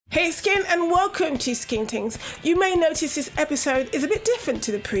Hey Skin, and welcome to Skin Things. You may notice this episode is a bit different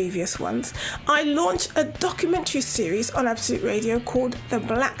to the previous ones. I launched a documentary series on Absolute Radio called The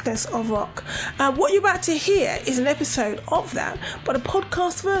Blackness of Rock. What you're about to hear is an episode of that, but a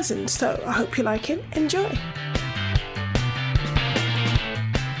podcast version, so I hope you like it. Enjoy.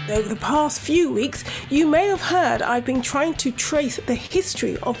 Over the past few weeks, you may have heard I've been trying to trace the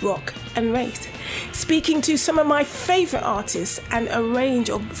history of rock and race, speaking to some of my favourite artists and a range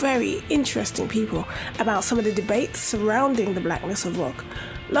of very interesting people about some of the debates surrounding the blackness of rock.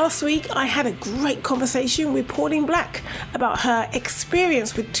 Last week, I had a great conversation with Pauline Black about her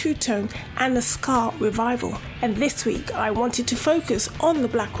experience with two-tone and the ska revival. And this week, I wanted to focus on the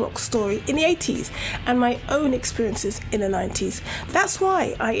black rock story in the 80s and my own experiences in the 90s. That's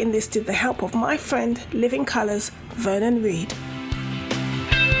why I enlisted the help of my friend, Living Colours, Vernon Reid.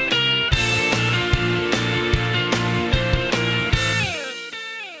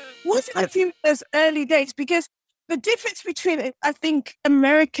 What's I think those early days? Because the difference between, I think,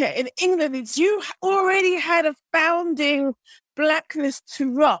 America and England is you already had a founding blackness to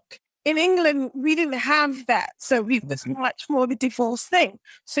rock. In England, we didn't have that. So it was much more of a divorce thing.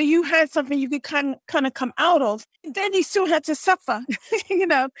 So you had something you could kind of come out of. Then you still had to suffer,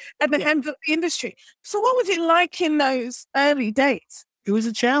 at the hands of the industry. So what was it like in those early days? It was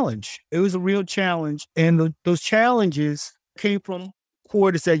a challenge. It was a real challenge. And those challenges came from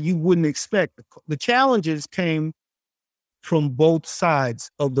quarters that you wouldn't expect. The challenges came from both sides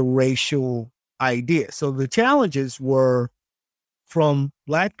of the racial idea. So the challenges were from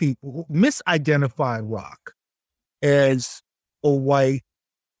Black people who misidentified rock as a white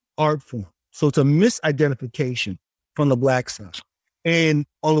art form. So it's a misidentification from the Black side. And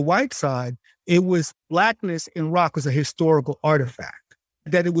on the white side, it was blackness in rock was a historical artifact,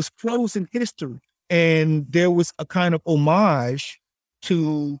 that it was frozen history. And there was a kind of homage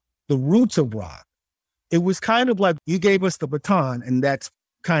to the roots of rock. It was kind of like you gave us the baton and that's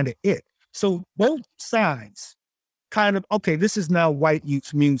kind of it. So both sides kind of, okay, this is now white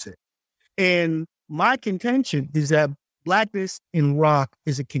youth music. And my contention is that blackness in rock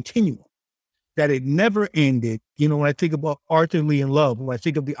is a continuum, that it never ended. When I think about Arthur Lee and Love, when I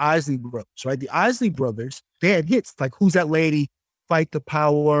think of the Isley Brothers, right? The Isley Brothers, they had hits like Who's That Lady, Fight the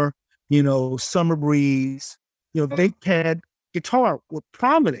Power, Summer Breeze. They had guitar were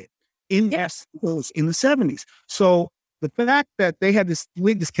prominent in the 70s. So the fact that they had this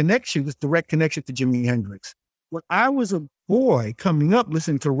connection, this direct connection to Jimi Hendrix. When I was a boy coming up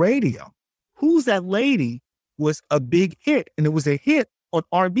listening to radio, Who's That Lady was a big hit, and it was a hit on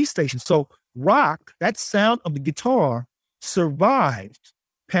R&B stations. So rock, that sound of the guitar, survived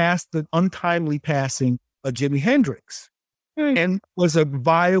past the untimely passing of Jimi Hendrix and was a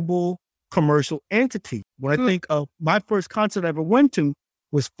viable commercial entity. When I think of my first concert I ever went to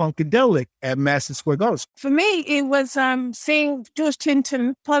was Funkadelic at Madison Square Garden. For me, it was seeing George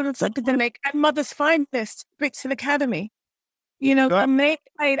Clinton, part of Funkadelic, at Mother's Finest, Brixton Academy. And they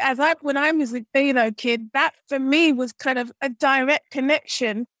played when I was a kid, that for me was kind of a direct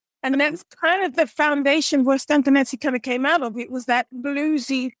connection. And that's kind of the foundation where Stan Nancy kind of came out of. It was that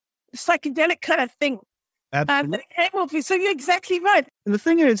bluesy, psychedelic kind of thing. Absolutely. That it came off. So you're exactly right. And the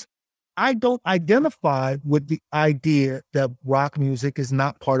thing is, I don't identify with the idea that rock music is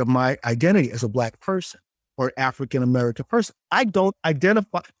not part of my identity as a Black person or African-American person. I don't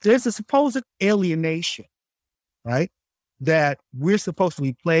identify. There's a supposed alienation, right, that we're supposed to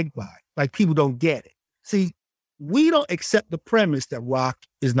be plagued by. Like people don't get it. See, we don't accept the premise that rock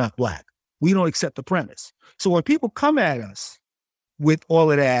is not Black. We don't accept the premise. So when people come at us with all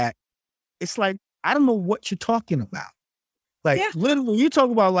of that, it's like, I don't know what you're talking about. Literally, you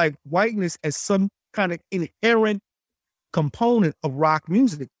talk about like whiteness as some kind of inherent component of rock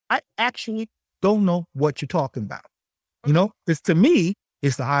music. I actually don't know what you're talking about. It's to me,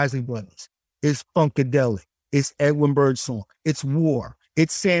 it's the Isley Brothers, it's Funkadelic, it's Edwin Birdsong, it's War,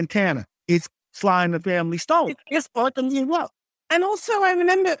 it's Santana, it's Sly and the Family Stone. It's Arthur Lee and Love. And also, I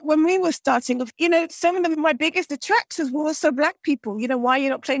remember when we were starting, some of my biggest detractors were also Black people. Why you're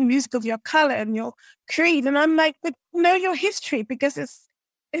not playing music of your color and your creed? And I'm like, but know your history, because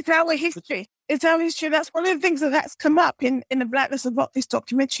it's our history. It's our history. That's one of the things that's come up in the Blackness of Rock, this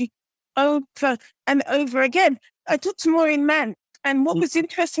documentary, over and over again. I talked to Maureen Mann, and what was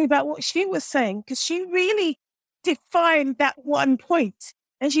interesting about what she was saying, because she really defined that one point.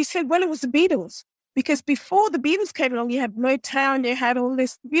 And she said, well, it was the Beatles. Because before the Beatles came along, you had Motown, you had all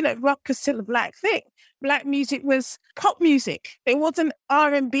this, rock is still a Black thing. Black music was pop music. It wasn't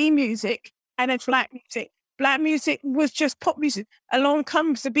R&B music and it's Black music. Black music was just pop music. Along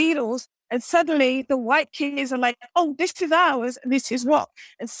comes the Beatles And suddenly the white kids are like, oh, this is ours and this is rock.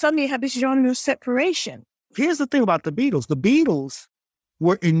 And suddenly you have this genre of separation. Here's the thing about the Beatles. The Beatles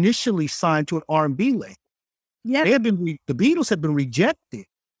were initially signed to an R&B label. Yeah. The Beatles had been rejected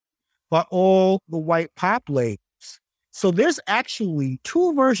by all the white pop labels. So there's actually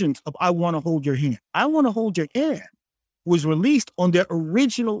two versions of I Want to Hold Your Hand. I Want to Hold Your Hand was released on their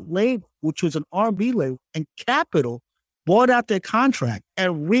original label, which was an R&B label, and Capitol bought out their contract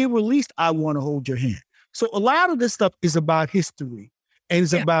and re-released I Want to Hold Your Hand. So a lot of this stuff is about history, and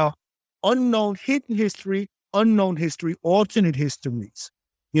it's about unknown, hidden history, unknown history, alternate histories.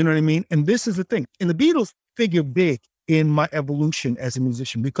 You know what I mean? And this is the thing. And the Beatles figure big in my evolution as a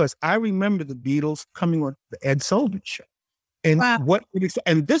musician, because I remember the Beatles coming on the Ed Sullivan Show. And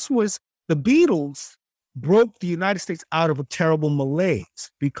and this was, the Beatles broke the United States out of a terrible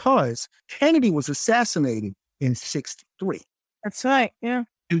malaise because Kennedy was assassinated in 1963. That's right. Yeah.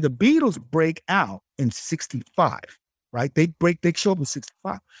 And the Beatles break out in 1965, right? They show up in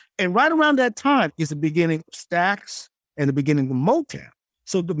 1965. And right around that time is the beginning of Stax and the beginning of Motown.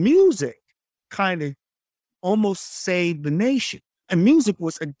 So the music kind of almost saved the nation. And music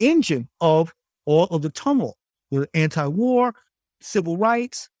was an engine of all of the tumult, the anti-war, civil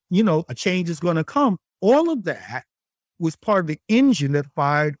rights, a change is going to come. All of that was part of the engine that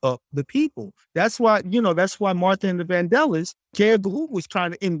fired up the people. That's why Martha and the Vandellas, J. Edgar Hoover was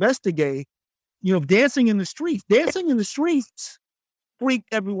trying to investigate, dancing in the streets. Dancing in the streets freaked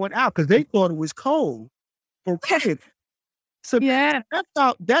everyone out because they thought it was cold for kids. So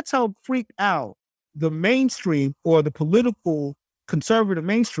that's how it freaked out the mainstream, or the political conservative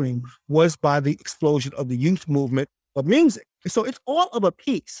mainstream, was by the explosion of the youth movement of music. So it's all of a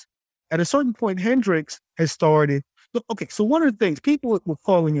piece. At a certain point, Hendrix has started. Okay, so one of the things, people were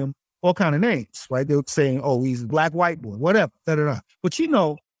calling him all kind of names, right? They were saying, oh, he's a black white boy, whatever, da-da-da. But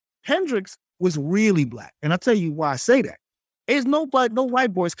Hendrix was really black. And I'll tell you why I say that. There's no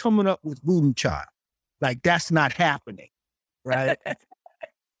white boys coming up with Voodoo Child. Like, that's not happening, right?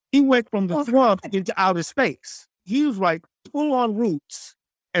 He went from the swamp into outer space. He was like full-on roots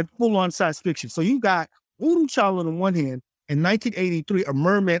and full-on science fiction. So you got Voodoo Child on the one hand, in 1983, A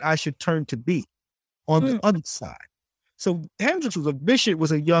Merman I Should Turn to Be on the other side. So Hendrix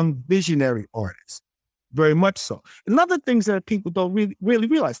was a young visionary artist, very much so. And other things that people don't really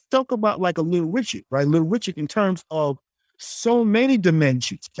realize, talk about like a Little Richard, right? Little Richard in terms of so many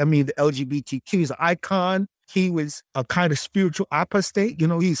dimensions. I mean, the LGBTQ is an icon. He was a kind of spiritual apostate.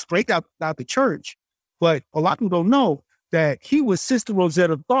 He's straight out the church. But a lot of people don't know that he was Sister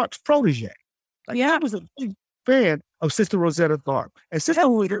Rosetta Tharpe's protege. I was a big fan of Sister Rosetta Tharpe. And Sister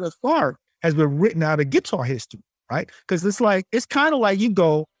Rosetta Tharpe has been written out of guitar history, right? Because it's kind of like you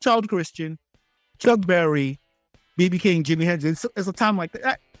go, Charles Christian, Chuck Berry, B.B. King, Jimi Hendrix. It's a time like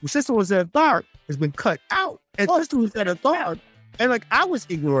that. Sister Rosetta Tharpe has been cut out. And Sister Rosetta Tharpe, and I was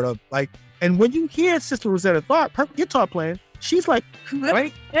ignorant of, and when you hear Sister Rosetta Tharpe, her guitar playing, she's like,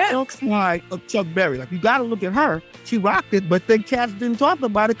 right? Yeah. Looks like a Chuck Berry. You got to look at her. She rocked it, but then cats didn't talk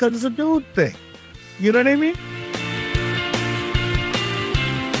about it because it's a dude thing. You know what I mean?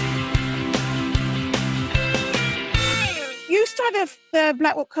 You started the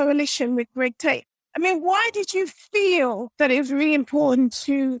Black Rock Coalition with Greg Tate. I mean, why did you feel that it was really important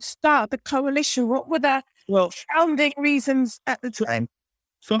to start the coalition? What were the founding reasons at the time?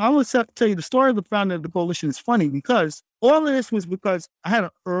 So I will tell you the story of the founding of the coalition is funny, because all of this was because I had an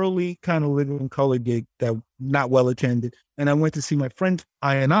early kind of living in color gig that not well attended. And I went to see my friend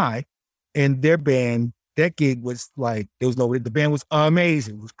I&I, and their band, that gig was like, the band was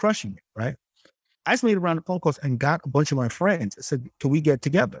amazing. It was crushing it, right? I just made around the phone calls and got a bunch of my friends. I said, can we get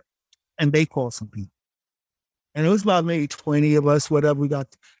together? And they called some people. And it was about maybe 20 of us, whatever we got.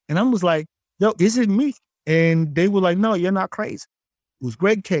 And I was like, yo, is it me? And they were like, no, you're not crazy. It was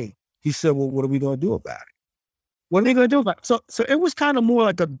Greg Tate. He said, well, what are we going to do about it? What are we going to do about it? So it was kind of more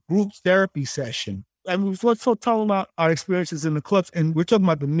like a group therapy session. And we was also talking about our experiences in the clubs. And we're talking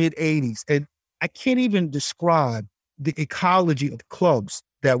about the mid-'80s. And I can't even describe the ecology of clubs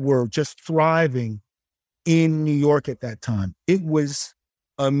that were just thriving in New York at that time. It was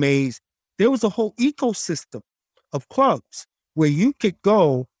amazing. There was a whole ecosystem of clubs where you could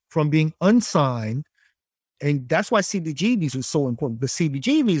go from being unsigned. And that's why CBGBs was so important. The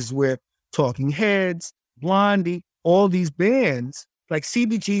CBGBs were Talking Heads, Blondie, all these bands. Like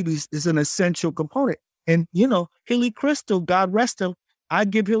CBGBs is an essential component. And, Hilly Crystal, God rest him, I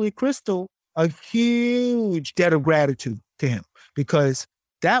give Hilly Crystal a huge debt of gratitude to him, because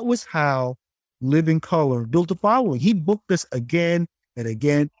that was how Living Color built a following. He booked us again and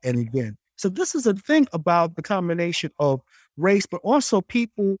again and again. So this is a thing about the combination of race, but also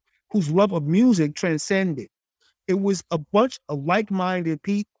people whose love of music transcended. It was a bunch of like-minded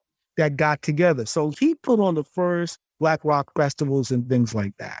people that got together. So he put on the first Black rock festivals and things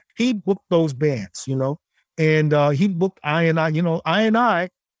like that. He booked those bands, and he booked I&I. I&I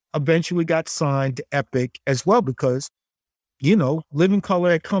eventually got signed to Epic as well because, Living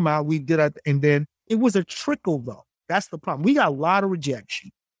Color had come out. We did it, and then it was a trickle, though. That's the problem. We got a lot of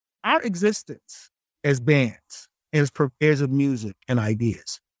rejection. Our existence as bands, as purveyors of music and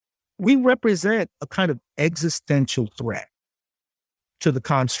ideas, we represent a kind of existential threat to the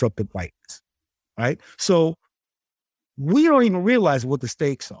construct of whiteness, right? So we don't even realize what the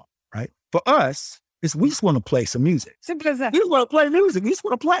stakes are, right? For us, we just want to play some music. Simple as that. We just want to play music. We just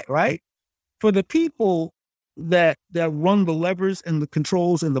want to play, right? For the people that run the levers and the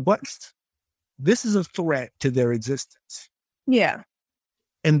controls and the buttons, this is a threat to their existence. Yeah.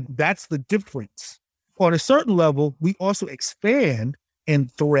 And that's the difference. On a certain level, we also expand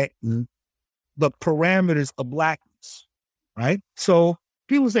and threaten the parameters of Blackness, right? So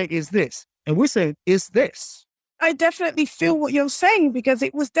people say, is this? And we're saying, is this? I definitely feel what you're saying because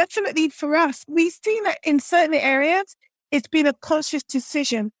it was definitely for us. We've seen that in certain areas, it's been a conscious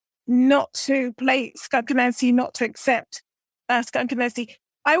decision not to play Skunk Anansie, not to accept Skunk Anansie.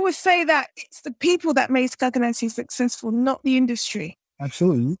 I would say that it's the people that made Skunk Anansie successful, not the industry.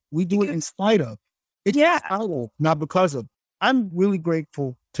 Absolutely. We do it in spite of. It's in spite of, not because of. I'm really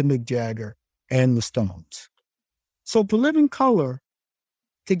grateful to Mick Jagger and the Stones. So for Living Color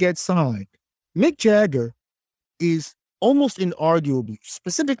to get signed, Mick Jagger is almost inarguably,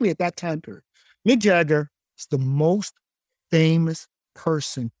 specifically at that time period, Mick Jagger is the most famous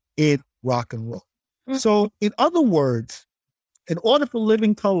person in rock and roll. Mm-hmm. So in other words, in order for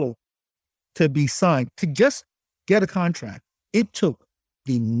Living Color to be signed, to just get a contract, it took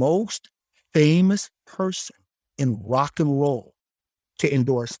the most famous person in rock and roll to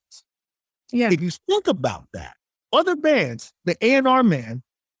endorse us. Yeah. If you think about that, other bands, the A&R man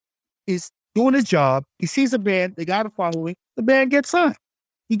is doing his job. He sees a band, they got a following, the band gets signed.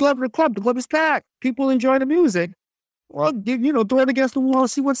 You go up to the club is packed. People enjoy the music. Well, throw it against the wall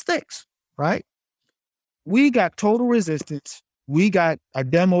and see what sticks, right? We got total resistance. We got our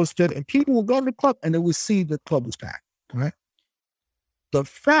demos stood, and people will go to the club and they will see the club was packed, right? The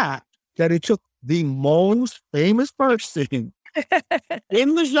fact that it took the most famous person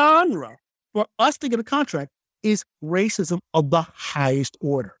in the genre for us to get a contract is racism of the highest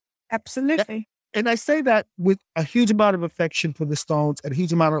order. Absolutely. And I say that with a huge amount of affection for the Stones and a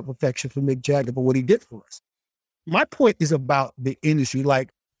huge amount of affection for Mick Jagger for what he did for us. My point is about the industry.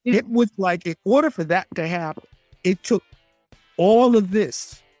 It was like, in order for that to happen, it took all of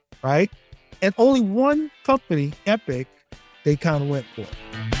this, right? And only one company, Epic, they kind of went for it.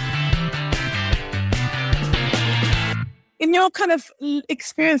 In your kind of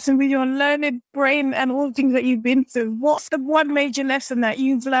experience and with your learned brain and all the things that you've been through, what's the one major lesson that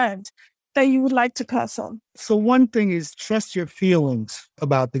you've learned that you would like to pass on? So one thing is trust your feelings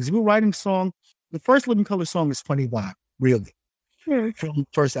about things. If you're writing a song, the first Living Color song is 25, really, from the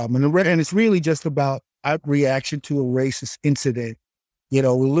first album. And it's really just about our reaction to a racist incident, a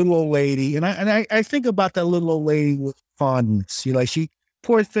little old lady. And I think about that little old lady with fondness.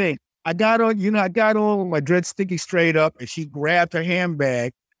 Poor thing. I got on my dread sticky straight up and she grabbed her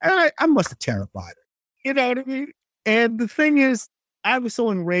handbag and I must have terrified her. You know what I mean? And the thing is, I was so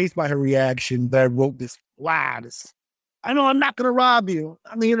enraged by her reaction that I wrote this, I know I'm not going to rob you.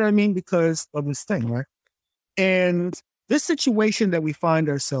 You know what I mean? Because of this thing, right? And this situation that we find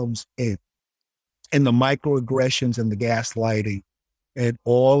ourselves in, and the microaggressions and the gaslighting and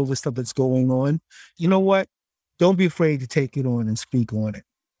all the stuff that's going on, you know what? Don't be afraid to take it on and speak on it.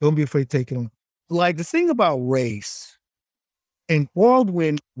 Don't be afraid to take it on. The thing about race, and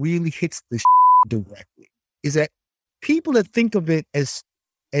Baldwin really hits the directly, is that people that think of it as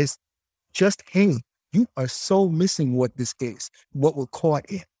just, hey, you are so missing what this is, what we're caught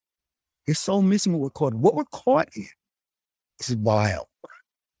in. You're so missing what we're caught in. What we're caught in is vile.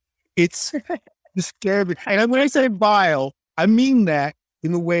 It's scary. And when I say vile, I mean that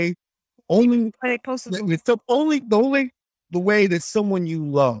in the way only the way that someone you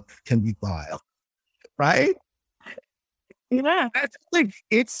love can be vile, right? Yeah, that's the thing.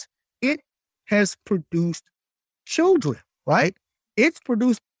 It has produced children, right? It's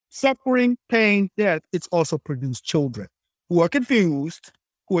produced suffering, pain, death. It's also produced children who are confused,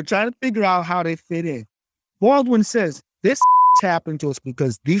 who are trying to figure out how they fit in. Baldwin says this happened to us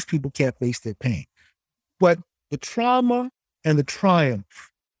because these people can't face their pain. But the trauma and the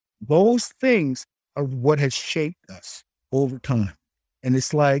triumph, those things are what has shaped us over time. And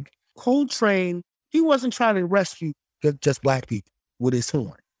it's like Coltrane, he wasn't trying to rescue just black people with his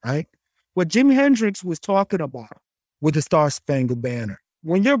horn. right? What Jimi Hendrix was talking about with the Star Spangled Banner,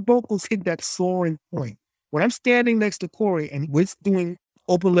 when your vocals hit that soaring point, when I'm standing next to Corey and we're doing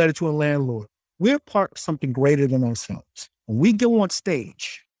Open Letter to a Landlord, we're part of something greater than ourselves. When we go on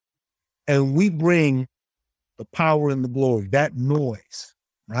stage and we bring the power and the glory, that noise,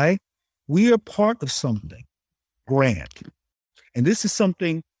 right? We are part of something grand. And this is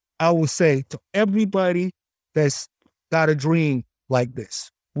something I will say to everybody that's got a dream like this.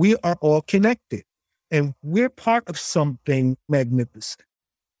 We are all connected and we're part of something magnificent.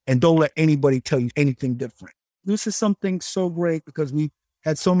 And don't let anybody tell you anything different. This is something so great because we've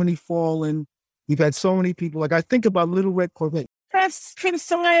had so many fallen. We've had so many people. Like I think about Little Red Corvette. First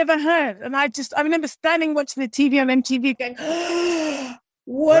song I ever heard. And I remember standing watching the TV on MTV going,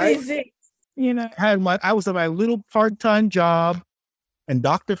 what is it? You know, I was at my little part-time job and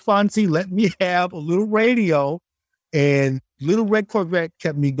Dr. Fonzie let me have a little radio and Little Red Corvette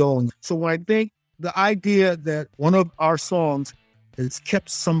kept me going. So when I think the idea that one of our songs has kept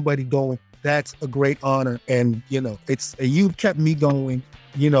somebody going, that's a great honor. And, you know, you kept me going,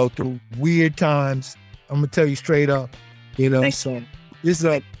 you know, through weird times. I'm going to tell you straight up, you know, so this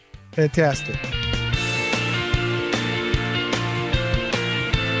is fantastic.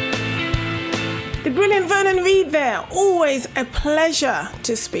 The brilliant Vernon Reid there, always a pleasure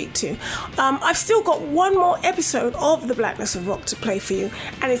to speak to. I've still got one more episode of The Blackness of Rock to play for you,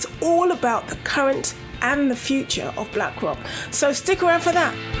 and it's all about the current and the future of black rock. So stick around for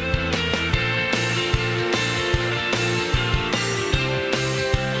that.